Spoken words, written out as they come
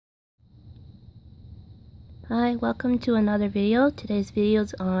Hi, welcome to another video. Today's video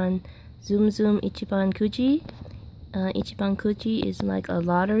is on Tsum Tsum Ichiban Kuji. Ichiban Kuji is like a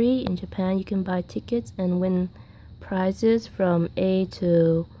lottery. In Japan, you can buy tickets and win prizes from A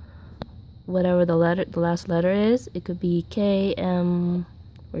to whatever the last letter is. It could be K, M,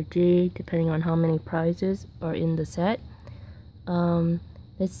 or G, depending on how many prizes are in the set.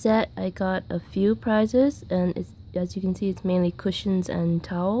 This set, I got a few prizes, and as you can see, it's mainly cushions and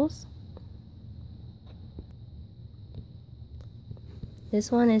towels. This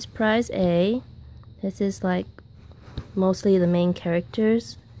one is prize A. This is like mostly the main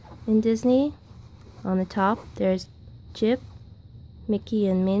characters in Disney. On the top, there's Chip, Mickey,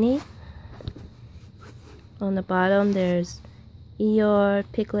 and Minnie. On the bottom, there's Eeyore,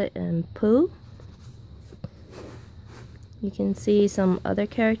 Piglet, and Pooh. You can see some other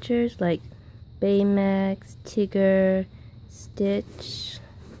characters like Baymax, Tigger, Stitch.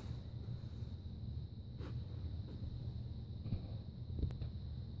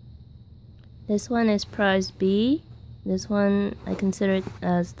 This one is prize B. This one I consider it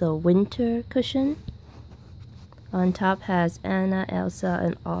as the winter cushion. On top has Anna, Elsa,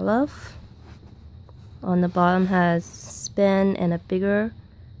 and Olaf. On the bottom has Sven and a bigger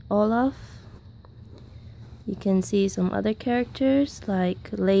Olaf. You can see some other characters like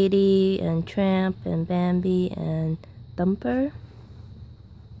Lady and Tramp and Bambi and Thumper.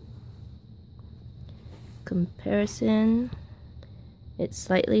 Comparison. It's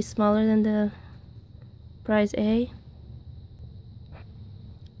slightly smaller than the prize A.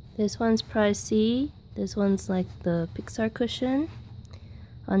 This one's prize C. This one's like the Pixar cushion.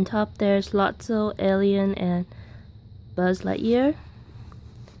 On top there's Lotso, Alien, and Buzz Lightyear.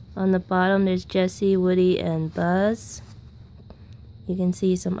 On the bottom there's Jessie, Woody, and Buzz. You can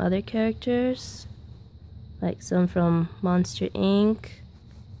see some other characters, like some from Monster Inc.,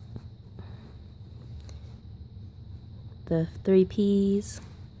 the 3 Ps.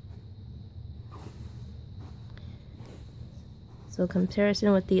 So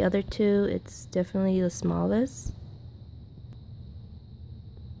comparison with the other two, it's definitely the smallest.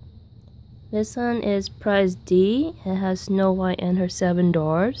 This one is prize D. It has Snow White and her 7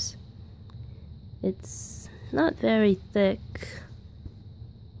 dwarfs. It's not very thick.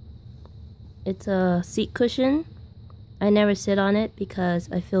 It's a seat cushion. I never sit on it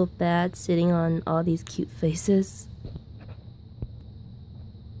because I feel bad sitting on all these cute faces.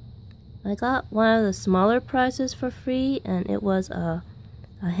 I got one of the smaller prizes for free, and it was a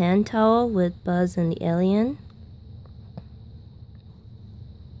hand towel with Buzz and the alien.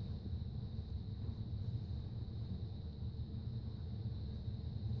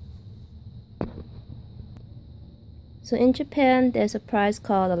 So in Japan, there's a prize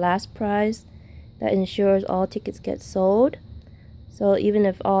called the last prize that ensures all tickets get sold. So even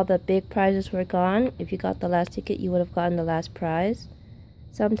if all the big prizes were gone, if you got the last ticket, you would have gotten the last prize.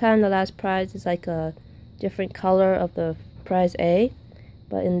 Sometimes the last prize is like a different color of the prize A,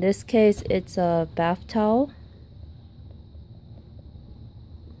 but in this case it's a bath towel.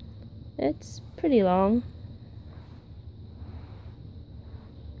 It's pretty long.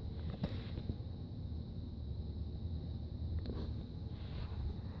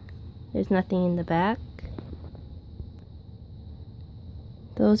 There's nothing in the back.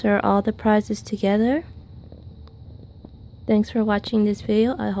 Those are all the prizes together. Thanks for watching this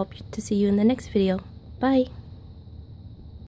video. I hope to see you in the next video. Bye!